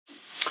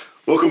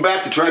Welcome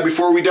back to Try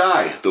Before We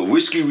Die, the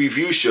whiskey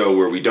review show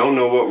where we don't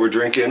know what we're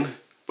drinking,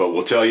 but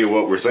we'll tell you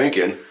what we're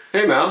thinking.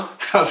 Hey, Mal.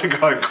 How's it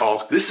going,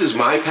 Cole? This is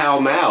my pal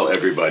Mal,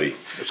 everybody.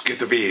 It's good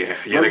to be here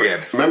yet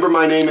again. Remember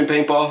my name in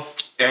paintball?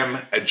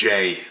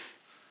 M.J.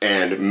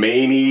 And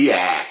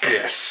Maniac.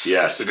 Yes.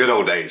 Yes. The good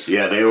old days.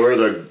 Yeah, they were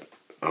the...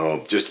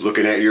 Oh, just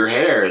looking at your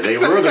hair, they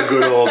were the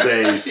good old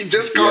days. You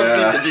just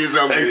can't keep it to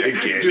yourself. I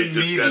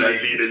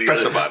can't.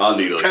 Press the button. I'll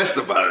needle it. Press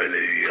the button.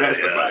 Press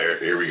the button.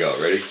 Here we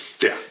go. Ready?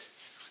 Yeah.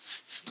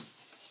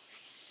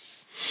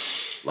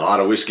 A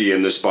lot of whiskey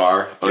in this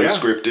bar.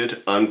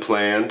 Unscripted,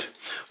 unplanned.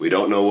 We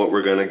don't know what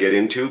we're going to get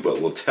into,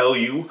 but we'll tell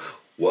you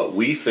what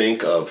we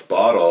think of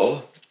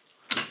bottle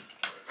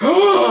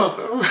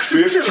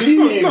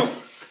 15.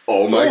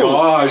 Oh my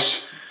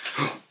gosh.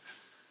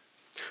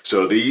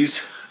 So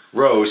these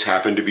rows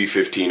happen to be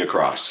 15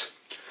 across.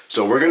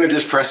 So we're going to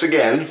just press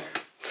again.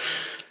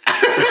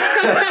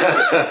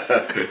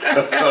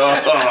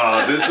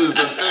 Oh, this is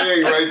the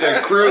thing, right?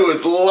 The crew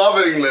is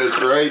loving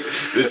this, right?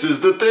 This is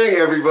the thing,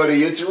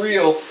 everybody. It's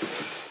real.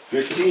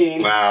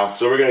 15. Wow.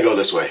 So we're going to go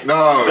this way. No.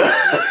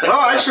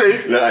 Oh,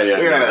 actually. No,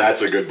 yeah,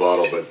 that's a good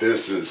bottle, but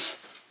this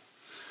is...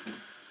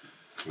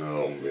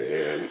 Oh,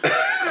 man.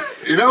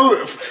 You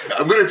know,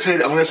 I'm going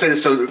to say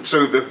this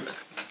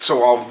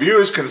so our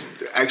viewers can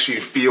actually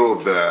feel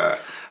the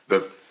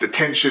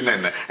tension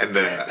and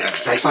the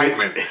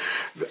excitement.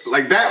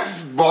 Like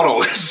that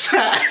bottle is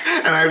sat,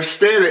 and I've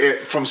stared at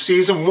it from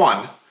season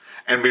 1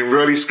 and been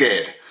really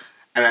scared.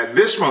 And at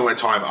this moment in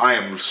time, I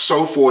am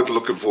so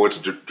looking forward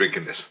to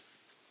drinking this.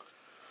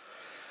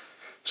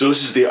 So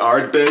this is the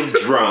Ardbeg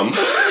Drum.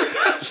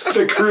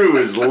 The crew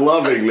is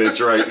loving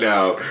this right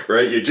now,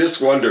 right? You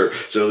just wonder.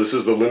 So this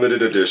is the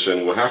limited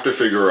edition. We'll have to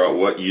figure out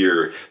what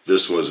year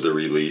this was the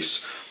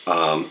release.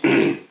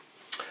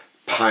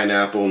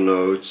 Pineapple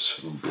notes,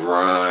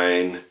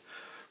 brine,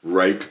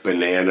 ripe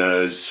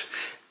bananas,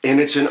 and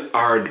it's an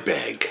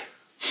Ardbeg,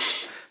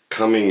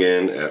 coming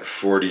in at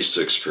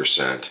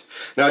 46%.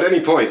 Now at any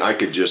point I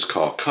could just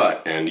call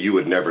cut and you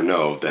would never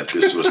know that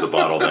this was the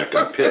bottle that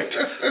got picked,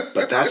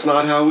 but that's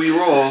not how we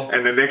roll.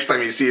 And the next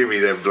time you see me,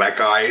 they're black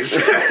eyes.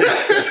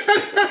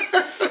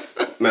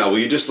 Mal, will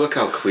you just look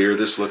how clear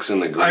this looks in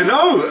the green? I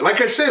know,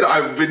 like I said,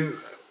 I've been...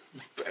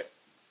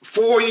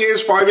 4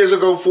 years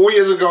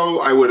ago,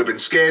 I would have been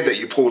scared that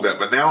you pulled that,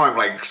 but now I'm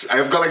like,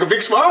 I've got like a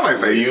big smile on my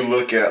face. When you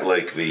look at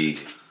like the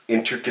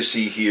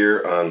intricacy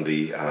here on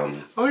the,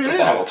 the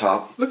bottle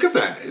top. Look at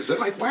that. Is it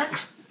like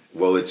wax?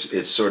 Well,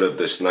 it's sort of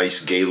this nice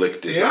Gaelic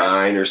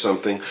design or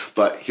something.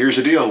 But here's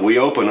the deal. We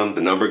open them.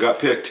 The number got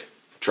picked.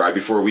 Try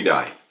Before We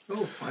Die.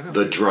 Oh, I know.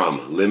 The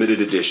Drum,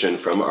 limited edition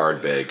from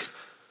Ardbeg.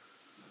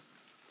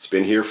 It's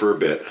been here for a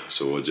bit,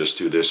 so we'll just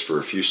do this for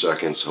a few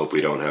seconds. Hope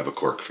we don't have a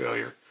cork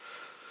failure.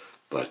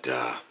 But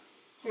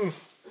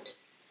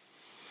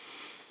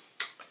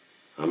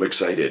I'm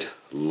excited.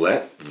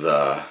 Let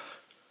the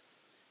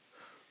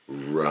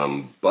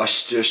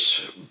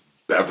rambunctious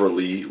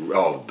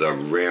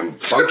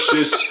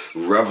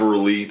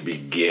revelry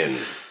begin.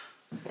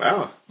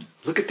 Wow.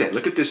 Look at that.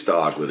 Look at this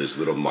dog with his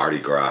little Mardi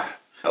Gras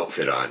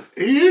outfit on.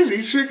 He is.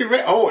 He's freaking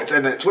red. Oh, it's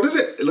what is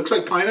it? It looks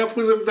like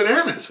pineapples and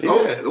bananas. Yeah.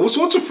 Oh, all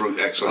sorts of fruit,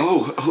 actually.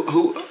 Oh,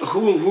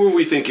 who are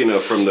we thinking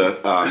of from the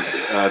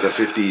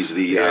 50s?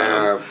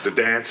 The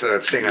dancer,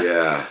 singer.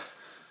 Yeah.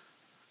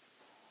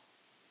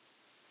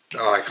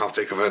 Oh, I can't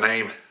think of her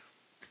name.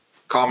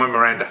 Carmen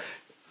Miranda.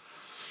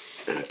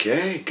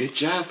 Okay, good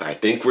job. I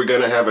think we're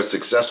going to have a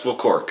successful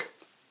cork.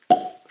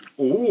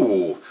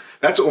 Ooh,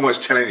 that's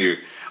almost telling you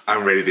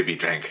I'm ready to be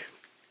drank.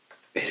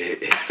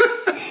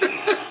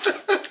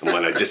 I'm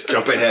going to just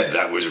jump ahead.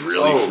 That was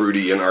really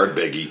fruity and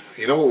Ardbeggy.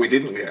 You know what we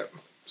didn't get?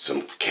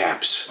 Some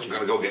caps. I'm going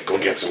to go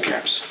get some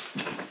caps.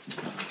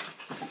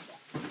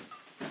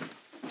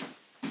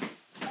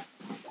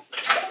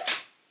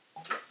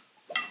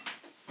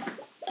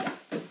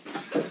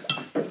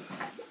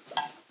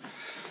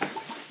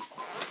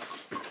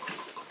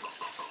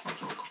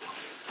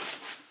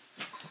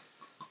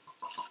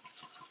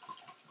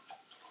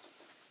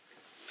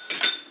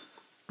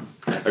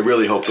 I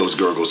really hope those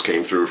gurgles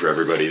came through for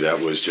everybody.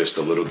 That was just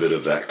a little bit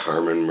of that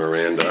Carmen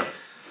Miranda.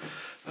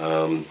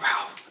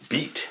 Wow.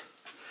 Beat.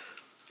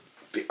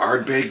 The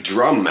Ardbeg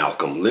Drum,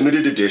 Malcolm.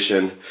 Limited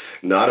edition.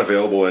 Not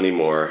available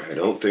anymore. I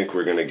don't think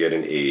we're going to get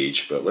an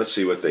age, but let's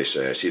see what they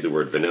say. I see the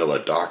word vanilla,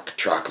 dark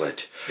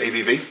chocolate.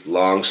 ABV?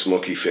 Long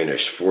smoky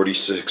finish.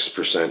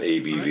 46%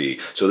 ABV.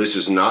 Right. So this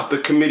is not the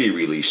committee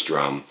release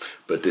drum,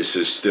 but this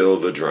is still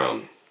the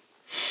drum.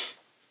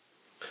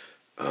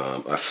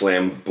 A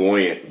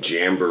flamboyant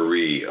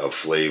jamboree of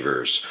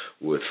flavors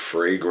with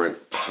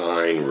fragrant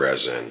pine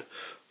resin,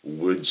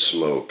 wood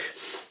smoke,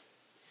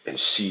 and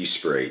sea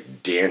spray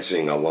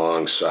dancing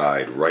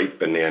alongside ripe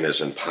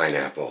bananas and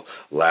pineapple,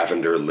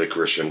 lavender,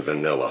 licorice, and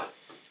vanilla.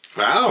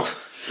 Wow.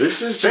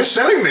 This is just... They're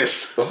selling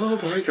this. Oh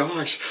my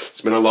gosh.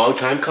 It's been a long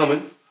time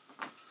coming.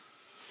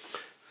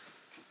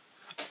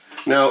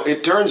 Now,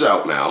 it turns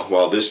out, Mal,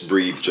 while this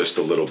breathes just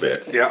a little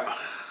bit,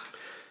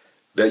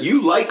 that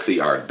you like the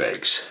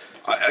Ardbegs.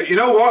 You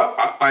know what?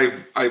 I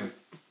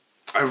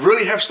I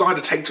really have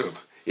started to take to them.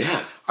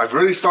 Yeah. I've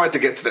really started to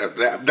get to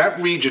that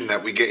region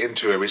that we get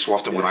into every so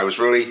often when I was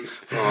really,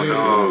 oh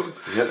no.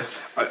 Yeah.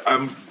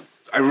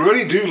 I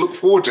really do look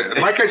forward to it.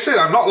 And like I said,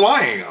 I'm not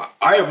lying.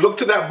 I have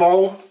looked at that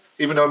bowl,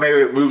 even though maybe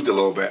it moved a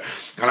little bit,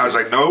 and I was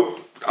like, nope,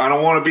 I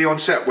don't want to be on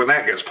set when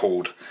that gets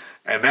pulled.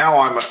 And now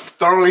I'm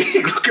thoroughly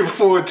looking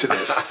forward to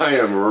this. I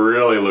am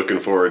really looking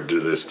forward to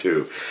this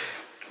too.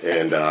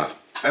 And I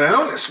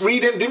didn't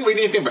read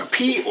anything about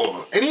peat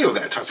or any of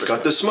that type of stuff. It's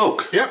got the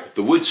smoke. Yep.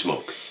 The wood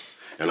smoke.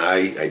 And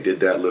I did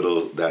that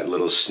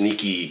little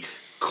sneaky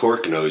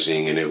cork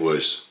nosing, and it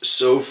was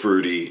so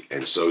fruity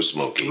and so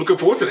smoky. Looking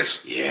forward to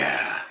this.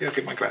 Yeah. Yeah,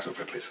 get my glass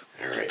over, please.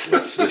 All right,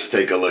 let's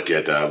take a look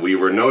at. We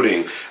were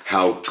noting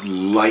how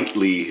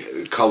lightly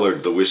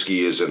colored the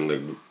whiskey is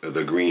in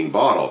the green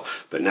bottle,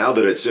 but now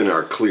that it's in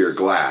our clear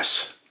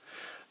glass,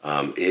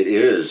 it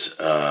is.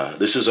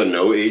 This is a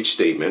no age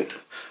statement.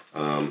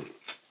 I'm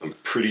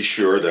pretty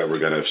sure that we're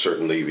going to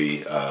certainly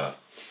be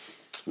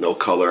no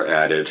color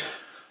added.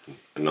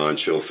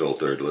 Non-chill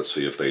filtered. Let's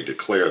see if they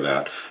declare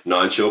that.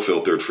 Non-chill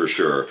filtered for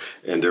sure,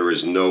 and there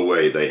is no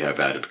way they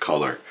have added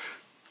color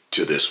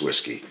to this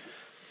whiskey,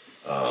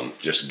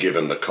 just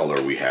given the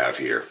color we have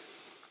here.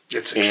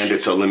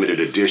 It's a limited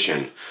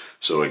edition,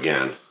 so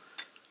again,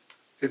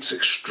 it's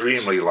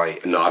extremely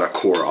light. Not a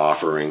core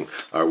offering.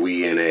 Are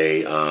we in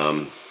a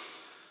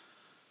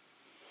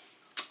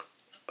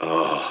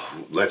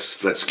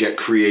let's get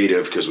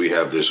creative, because we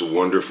have this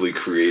wonderfully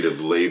creative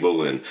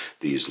label and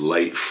these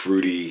light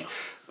fruity.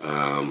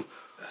 I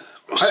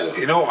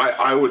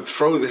would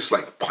throw this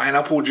like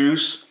pineapple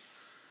juice.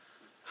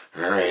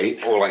 All right.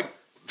 Or like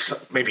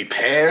maybe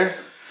pear.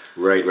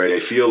 Right. I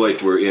feel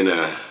like we're in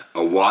a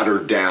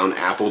watered down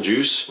apple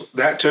juice.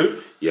 That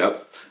too.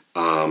 Yep.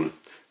 A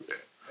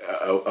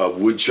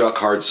woodchuck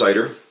hard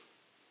cider.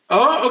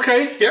 Oh,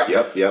 okay.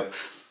 Yep. Yep.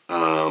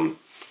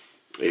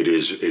 It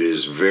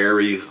is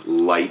very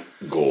light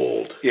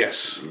gold.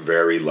 Yes.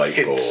 Very light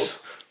Hits. Gold.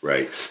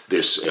 Right.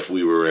 This, if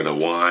we were in a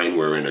wine,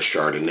 we're in a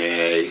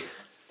Chardonnay.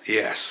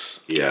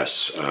 Yes.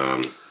 Yes.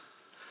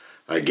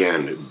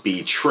 Again,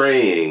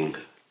 betraying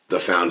the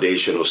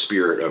foundational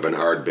spirit of an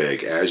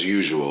Ardbeg, as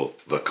usual,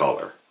 the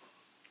color.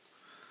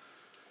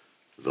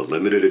 The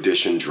limited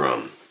edition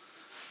drum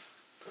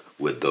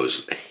with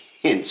those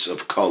hints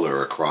of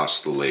color across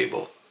the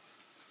label.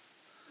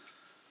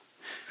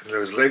 And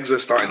those legs are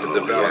starting to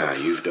develop. Yeah,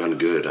 you've done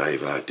good.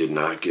 I did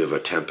not give a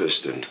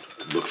Tempest and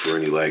look for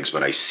any legs,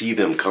 but I see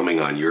them coming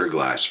on your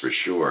glass for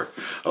sure.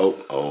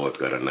 Oh, I've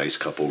got a nice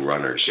couple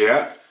runners.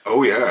 Yeah.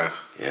 Oh, yeah.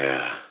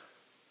 Yeah.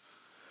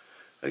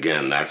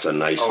 Again, that's a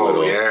nice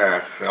little...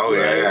 Yeah. Oh,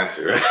 yeah.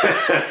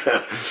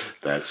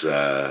 That's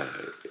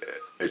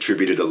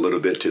attributed a little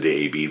bit to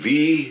the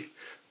ABV,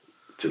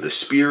 to the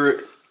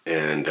spirit,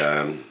 and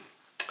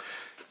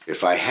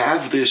if I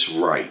have this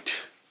right,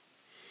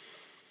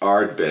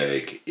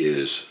 Ardbeg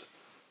is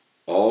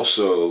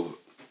also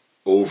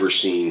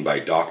overseen by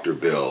Dr.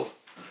 Bill,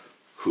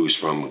 who's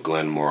from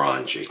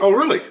Glenmorangie. Oh,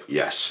 really?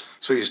 Yes.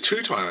 So he's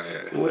two-time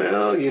ahead.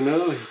 Well,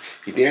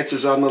 he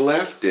dances on the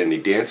left and he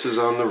dances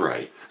on the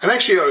right. And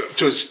actually,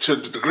 to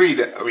the degree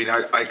that,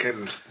 I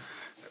can...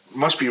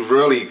 Must be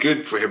really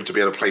good for him to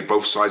be able to play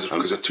both sides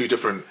because they're two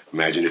different...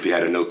 Imagine if you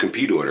had a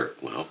no-compete order.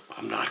 Well,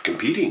 I'm not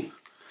competing.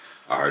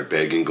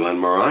 Ardbeg and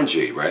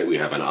Glenmorangie, right? We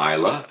have an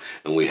Islay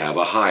and we have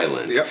a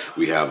Highland. Yep.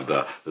 We have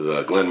the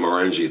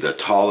Glenmorangie, the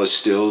tallest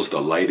stills, the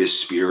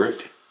lightest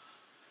spirit.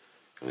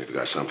 And we've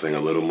got something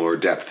a little more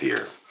depth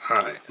here.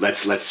 All right. Let's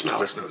smell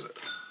Let's it. nose it.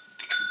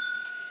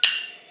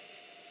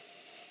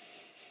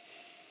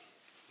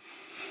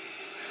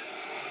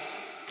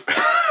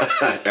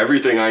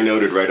 Everything I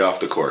noted right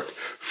off the cork.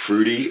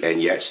 Fruity and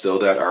yet still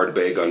that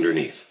Ardbeg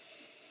underneath.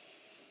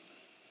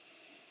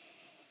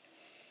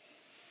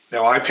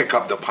 Now I pick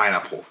up the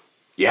pineapple.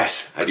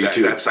 Yes, I do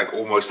too. That's like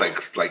almost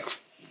like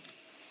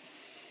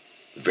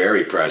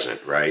very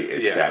present, right?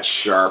 It's that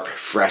sharp,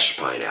 fresh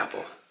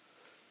pineapple.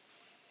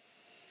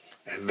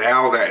 And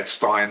now that it's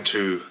starting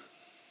to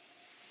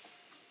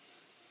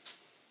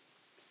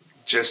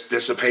just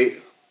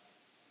dissipate,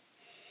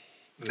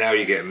 now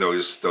you're getting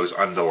those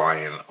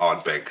underlying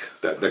Ardbeg.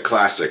 The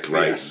classic,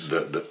 right? Yes.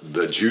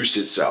 The juice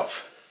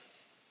itself.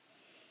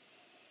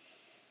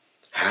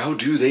 How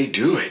do they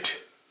do it?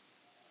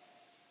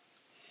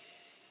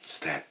 It's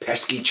that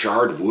pesky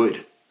charred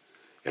wood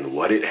and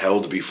what it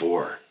held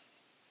before.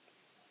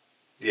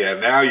 Yeah,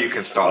 now you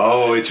can start.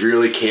 Oh, it's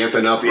really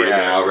camping up right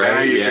now, right?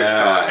 Now you can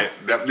start.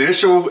 The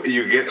initial,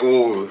 you get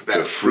all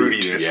that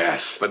fruitiness.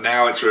 Yes. But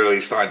now it's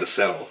really starting to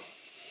settle.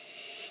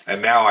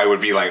 And now I would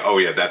be like, oh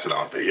yeah, that's an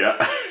Ardbeg.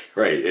 Yeah,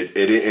 right. And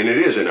it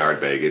is an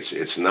Ardbeg.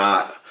 It's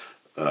not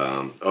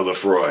a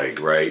Lafroig,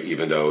 right?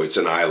 Even though it's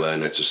an Islay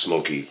and it's a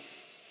smoky.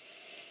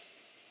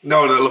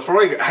 No, the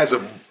Lafroig has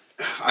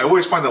I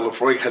always find that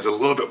Lafroig has a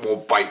little bit more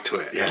bite to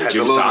it. Yeah, it has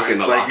Jim Sock in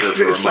the locker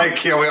for a it's month.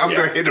 like, I'm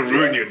going here to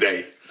ruin your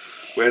day.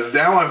 Whereas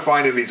now I'm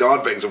finding these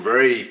Ardbegs are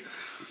very...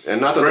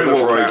 And not that the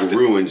Lafroig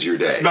ruins your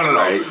day. No.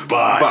 Right?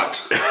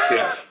 But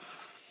yeah.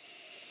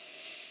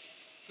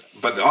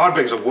 But the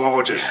Ardbegs are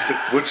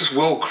we're just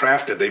well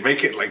crafted. They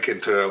make it like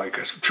into like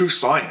a true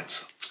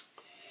science.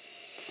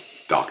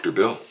 Dr.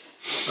 Bill.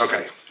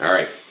 Okay. All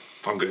right.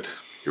 I'm good.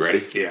 You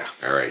ready? Yeah.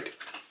 All right.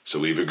 So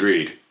we've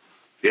agreed.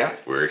 Yeah.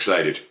 We're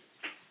excited.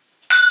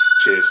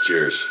 Cheers.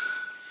 Cheers.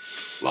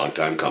 Long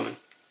time coming.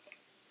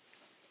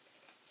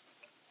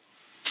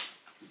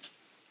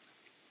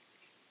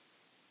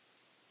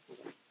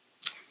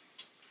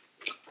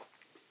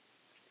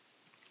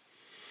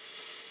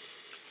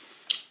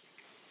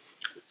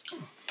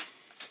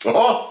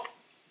 Oh!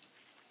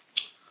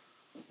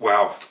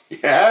 Wow.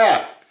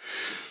 Yeah!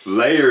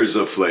 Layers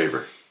of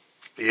flavor.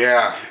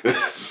 Yeah.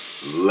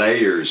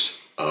 Layers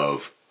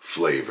of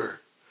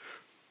flavor.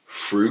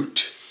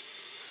 Fruit,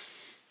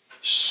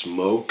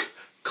 smoke,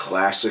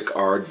 classic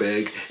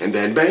Ardbeg, and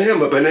then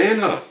bam, a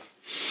banana.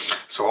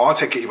 So I'll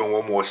take it even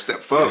one more step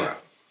further.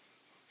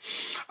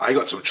 I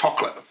got some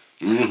chocolate.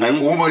 I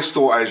almost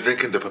thought I was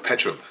drinking the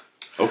Perpetuum.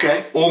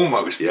 Okay.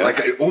 Almost. Yeah.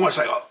 Almost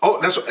like, oh,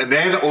 that's what, and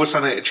then all of a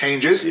sudden it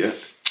changes. Yeah.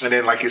 And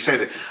then, like you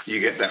said, you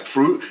get that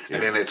fruit,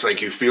 and then it's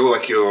like you feel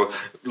like you're a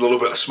little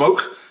bit of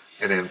smoke,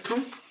 and then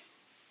boom,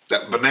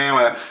 that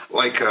banana,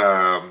 like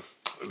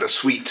the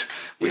sweet,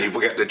 when you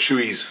get the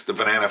chewies, the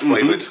banana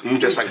flavored,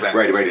 just like that.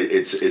 Right.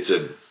 It's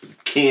a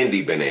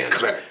candy banana.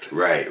 Correct.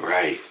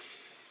 Right.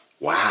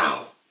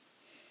 Wow.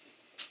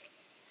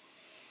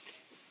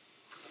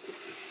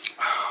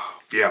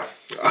 Yeah.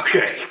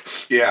 Okay.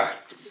 Yeah.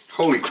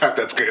 Holy crap,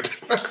 that's good.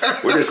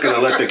 We're just going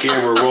to let the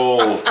camera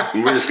roll,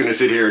 and we're just going to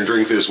sit here and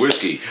drink this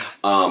whiskey.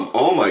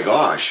 Oh my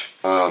gosh.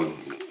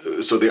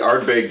 So the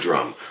Ardbeg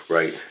Drum,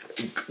 right?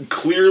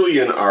 Clearly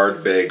an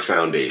Ardbeg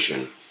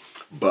foundation,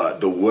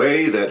 but the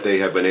way that they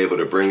have been able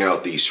to bring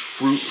out these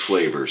fruit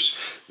flavors,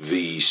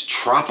 these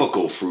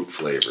tropical fruit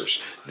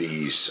flavors,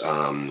 these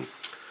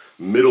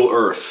Middle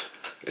Earth,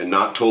 and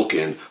not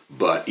Tolkien,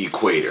 but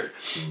Equator,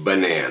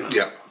 banana,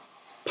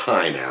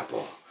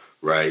 pineapple,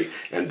 right?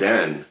 And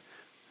then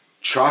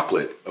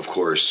chocolate, of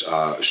course,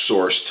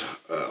 sourced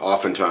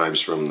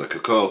oftentimes from the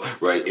cacao,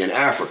 right, in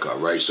Africa,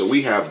 right? So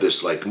we have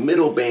this like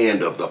middle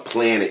band of the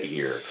planet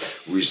here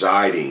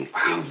residing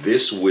in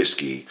this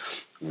whiskey,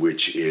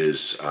 which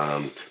is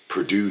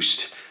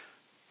produced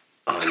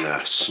on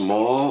a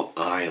small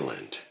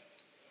island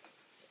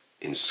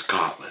in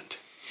Scotland.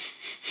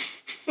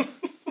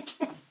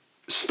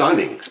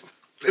 Stunning.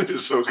 It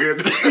is so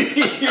good. and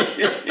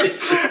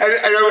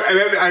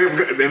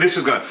this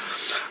is going to...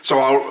 So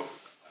I'll...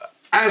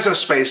 As a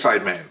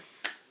Speyside man,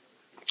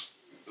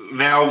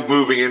 now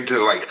moving into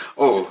like,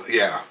 oh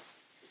yeah,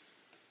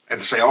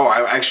 and say, oh,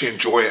 I actually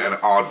enjoy an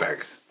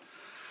Ardbeg.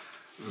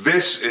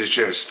 This is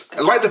just,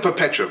 like the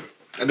Perpetuum,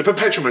 and the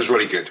Perpetuum is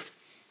really good.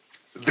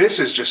 This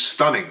is just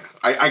stunning.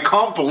 I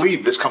can't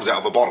believe this comes out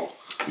of a bottle.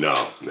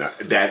 No,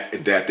 that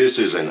this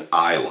is an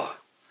Islay.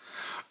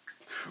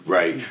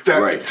 Right,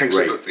 that takes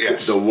it,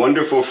 yes. The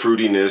wonderful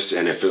fruitiness,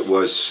 and if it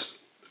was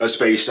a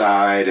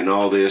Speyside and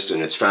all this,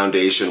 and its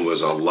foundation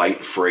was a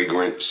light,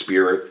 fragrant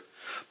spirit,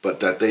 but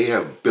that they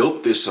have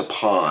built this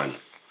upon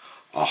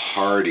a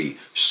hearty,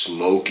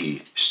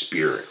 smoky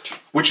spirit.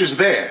 Which is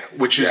there.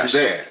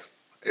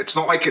 It's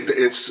not like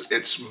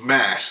it's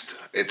masked.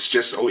 It's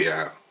just, oh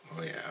yeah,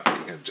 you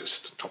can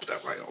just top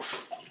that right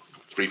off.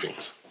 3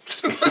 fingers.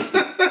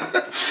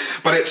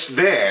 But it's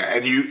there,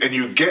 and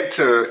you get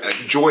to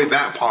enjoy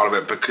that part of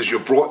it because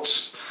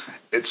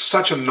it's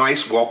such a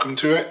nice welcome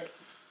to it.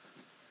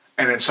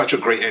 And then such a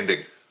great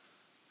ending.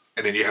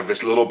 And then you have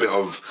this little bit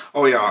of,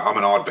 oh yeah, I'm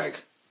an Ardbeg.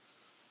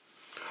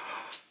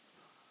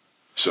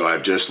 So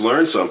I've just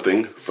learned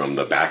something from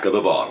the back of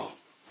the bottle.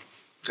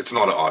 It's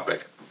not an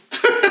Ardbeg.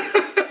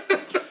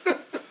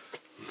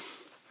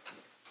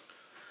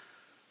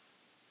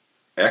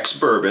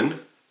 Ex-bourbon.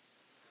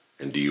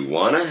 And do you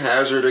want to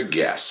hazard a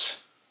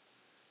guess?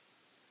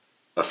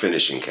 A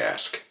finishing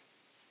cask.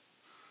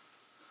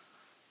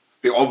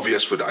 The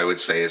obvious I would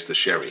say is the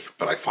sherry,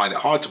 but I find it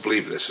hard to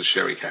believe there's a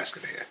sherry cask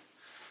in here.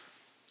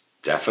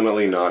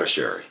 Definitely not a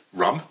sherry.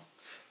 Rum?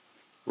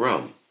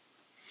 Rum.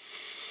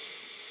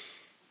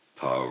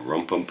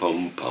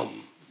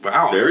 Pa-rum-pum-pum-pum.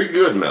 Wow. Very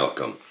good,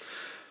 Malcolm.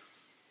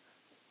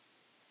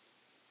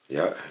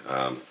 Yeah.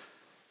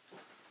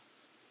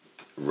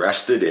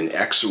 Rested in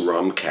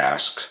ex-rum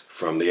casks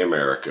from the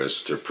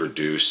Americas to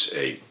produce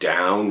a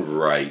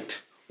downright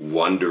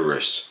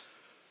wondrous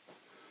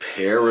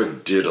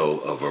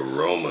paradiddle of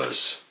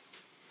aromas,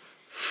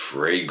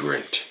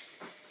 fragrant.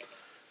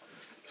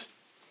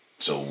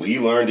 So we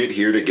learned it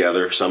here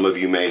together. Some of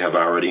you may have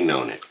already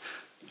known it.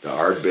 The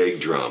Ardbeg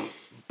Drum,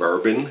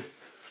 bourbon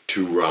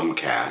to rum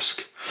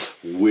cask,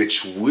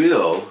 which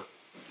will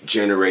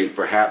generate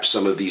perhaps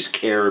some of these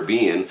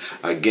Caribbean,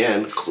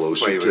 again,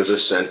 closer flavors. To the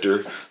center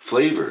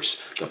flavors.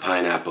 The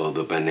pineapple,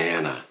 the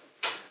banana,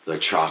 the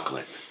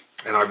chocolate.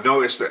 And I've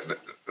noticed that,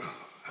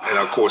 and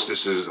of course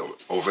this is,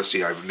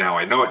 obviously I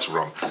know it's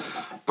rum,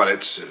 but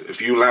it's, if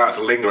you allow it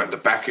to linger at the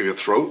back of your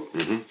throat,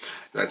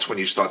 that's when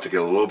you start to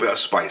get a little bit of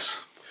spice,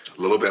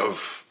 a little bit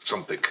of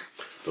something.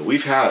 But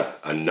we've had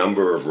a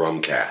number of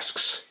rum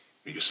casks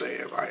You say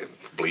it, I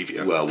believe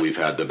you. Well, we've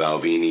had the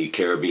Balvenie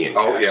Caribbean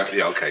Oh, cask.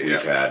 yeah, okay,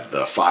 We've had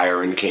the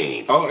Fire and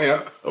Cane. Oh,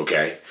 yeah.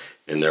 Okay?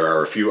 And there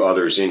are a few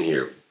others in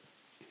here.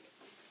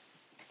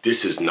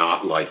 This is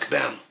not like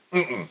them.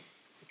 Mm-mm.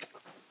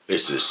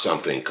 This is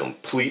something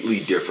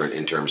completely different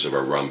in terms of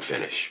a rum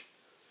finish.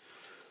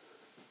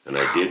 And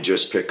I did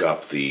just pick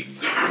up the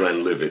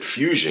Glenlivet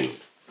Fusion,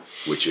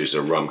 which is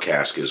a rum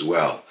cask as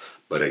well.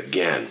 But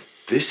again,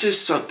 this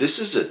is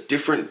a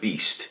different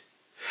beast.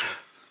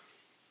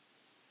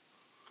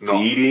 No.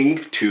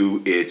 Beating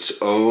to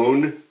its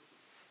own.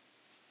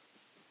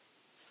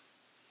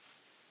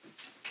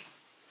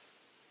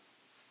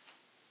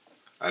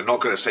 I'm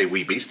not going to say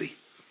wee beastie.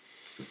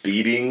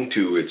 Beating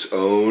to its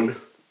own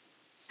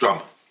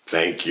Drum.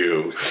 Thank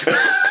you.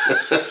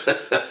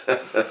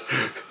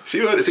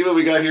 see what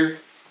we got here?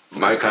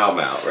 My cow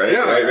mouth, right?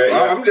 Yeah, right,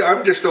 yeah.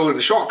 I'm just still in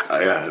shock.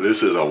 Yeah,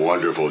 this is a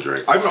wonderful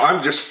drink.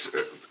 I'm just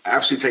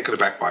absolutely taken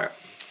aback by it.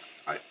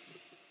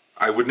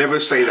 I would never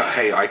say that,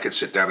 hey, I could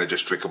sit down and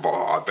just drink a bottle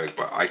of Ardbeg,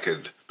 but I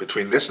could,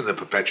 between this and the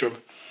Perpetuum.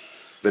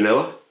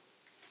 Vanilla?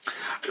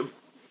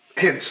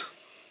 Hints.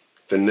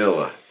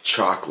 Vanilla,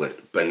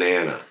 chocolate,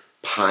 banana,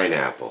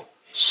 pineapple,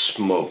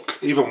 smoke.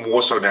 Even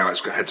more so now it's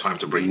had time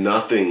to breathe.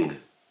 Nothing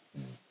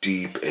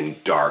deep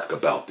and dark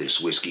about this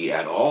whiskey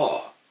at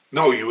all.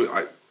 No,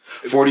 46%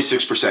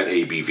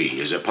 ABV.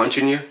 Is it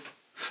punching you?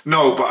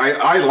 No, but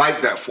I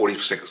like that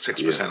 46%.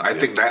 Yeah, I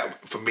think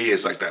that, for me,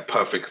 is like that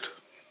perfect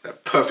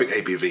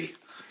ABV.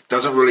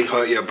 Doesn't really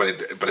hurt you,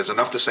 but it's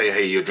enough to say,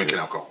 hey, you're drinking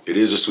alcohol. It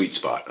is a sweet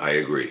spot. I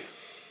agree.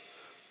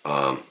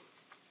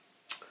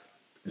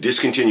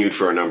 Discontinued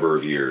for a number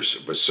of years,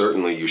 but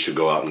certainly you should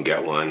go out and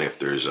get one. If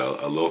there's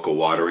a local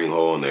watering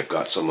hole and they've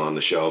got some on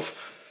the shelf,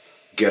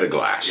 get a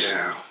glass.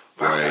 Yeah,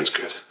 wow, right? That's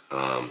good.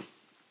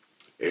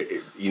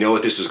 You know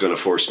what this is going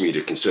to force me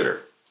to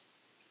consider?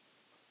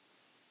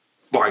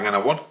 Buying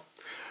another one?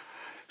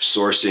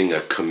 Sourcing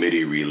a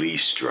committee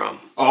release drum.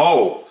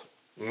 Oh.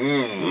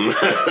 I'm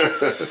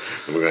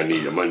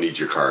gonna need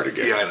your card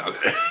again. Yeah, I know.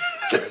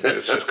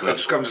 I'm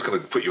just gonna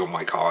put you on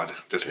my card.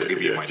 Just to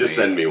give you my just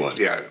name. send me one.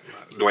 Yeah.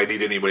 Do I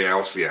need anybody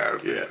else? Yeah.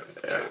 Yeah,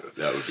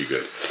 that would be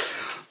good.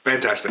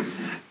 Fantastic.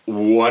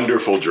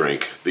 Wonderful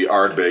drink. The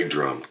Ardbeg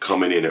Drum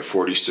coming in at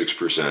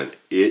 46%.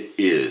 It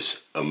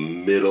is a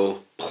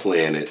middle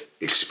planet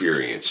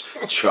experience.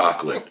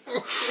 Chocolate,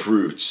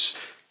 fruits,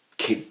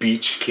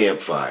 beach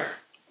campfire.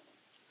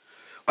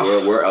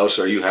 Where else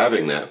are you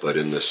having that but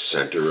in the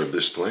center of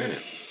this planet?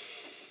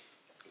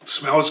 It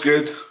smells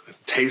good. It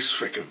tastes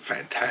freaking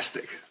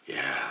fantastic.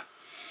 Yeah.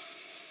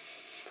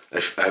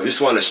 I just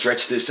want to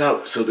stretch this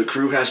out so the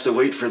crew has to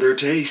wait for their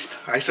taste.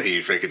 I say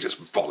you freaking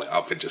just bottle it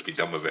up and just be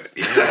done with it.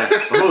 Yeah.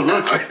 Oh,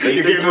 look.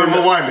 You're getting number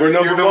one. We're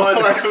number one.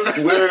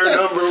 We're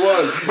number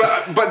one.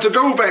 But to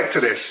go back to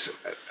this,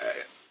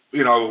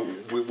 you know,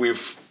 we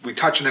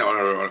touched on it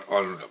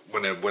on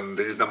when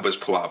these numbers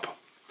pull up.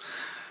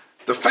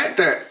 The fact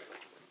that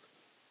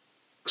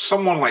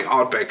someone like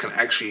Ardbeg can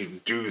actually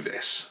do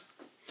this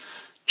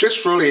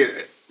just really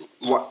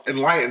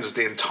enlightens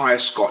the entire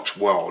Scotch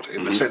world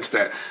in the sense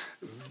that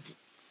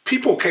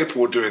people are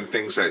capable of doing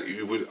things that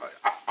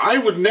I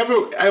would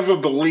never ever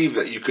believe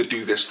that you could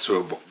do this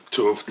to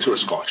a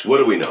Scotch. What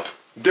do we know?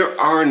 There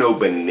are no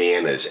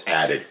bananas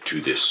added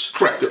to this.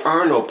 Correct. There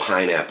are no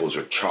pineapples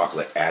or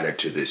chocolate added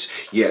to this.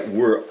 Yet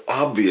we're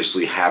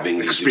obviously having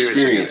these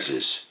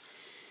experiences.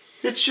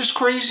 It's just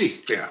crazy.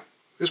 Yeah,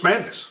 it's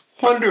madness.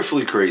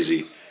 Wonderfully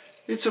crazy.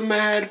 It's a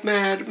mad,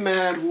 mad,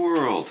 mad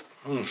world.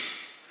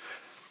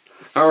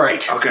 All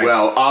right. Okay.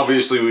 Well,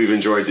 obviously we've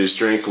enjoyed this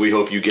drink. We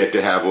hope you get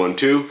to have one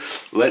too.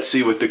 Let's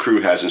see what the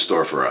crew has in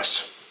store for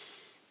us.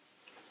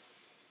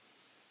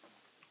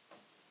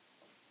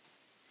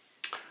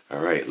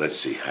 All right, let's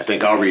see. I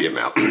think I'll read him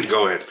out.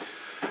 Go ahead.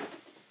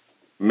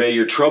 May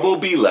your trouble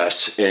be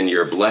less and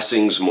your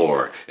blessings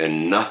more,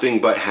 and nothing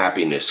but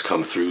happiness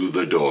come through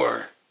the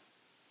door.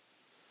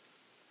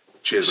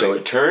 Cheers. So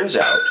it turns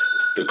out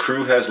the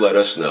crew has let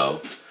us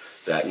know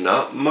that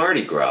not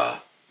Mardi Gras,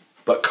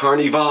 but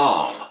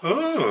Carnival.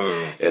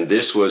 Oh. And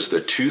this was the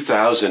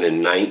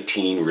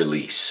 2019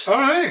 release. All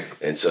right.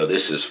 And so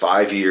this is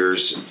 5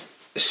 years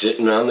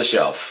sitting on the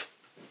shelf.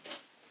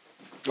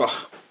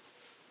 Oh.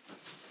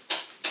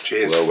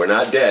 Cheers. Well, we're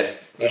not dead.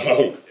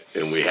 Oh.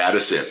 And we had a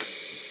sip.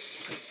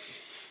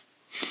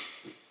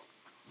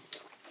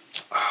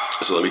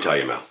 So let me tell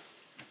you, Mel.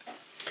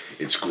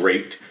 It's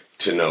great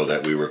to know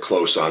that we were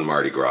close on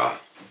Mardi Gras,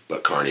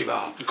 but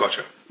Carnival.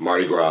 Gotcha.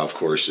 Mardi Gras, of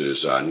course,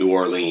 is New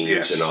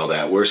Orleans and all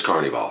that. Where's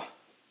Carnival?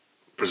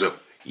 Brazil.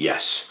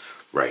 Yes,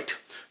 right.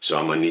 So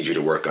I'm going to need you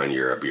to work on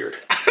your beard.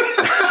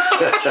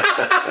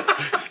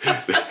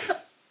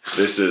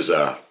 This is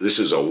a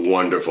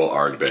wonderful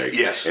Ardbeg.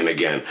 Yes. And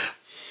again,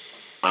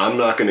 I'm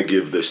not going to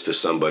give this to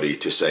somebody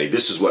to say,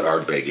 this is what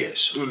Ardbeg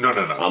is. No.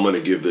 I'm going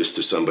to give this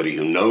to somebody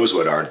who knows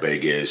what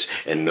Ardbeg is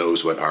and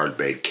knows what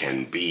Ardbeg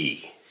can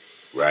be.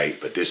 Right?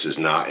 But this is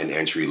not an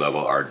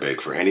entry-level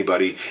Ardbeg for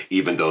anybody,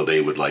 even though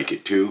they would like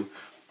it too,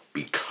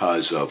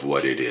 because of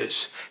what it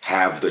is.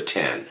 Have the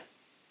 10.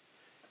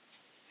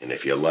 And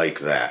if you like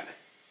that,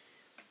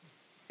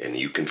 and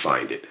you can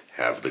find it.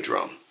 Have the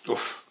drum.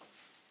 Oof.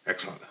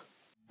 Excellent.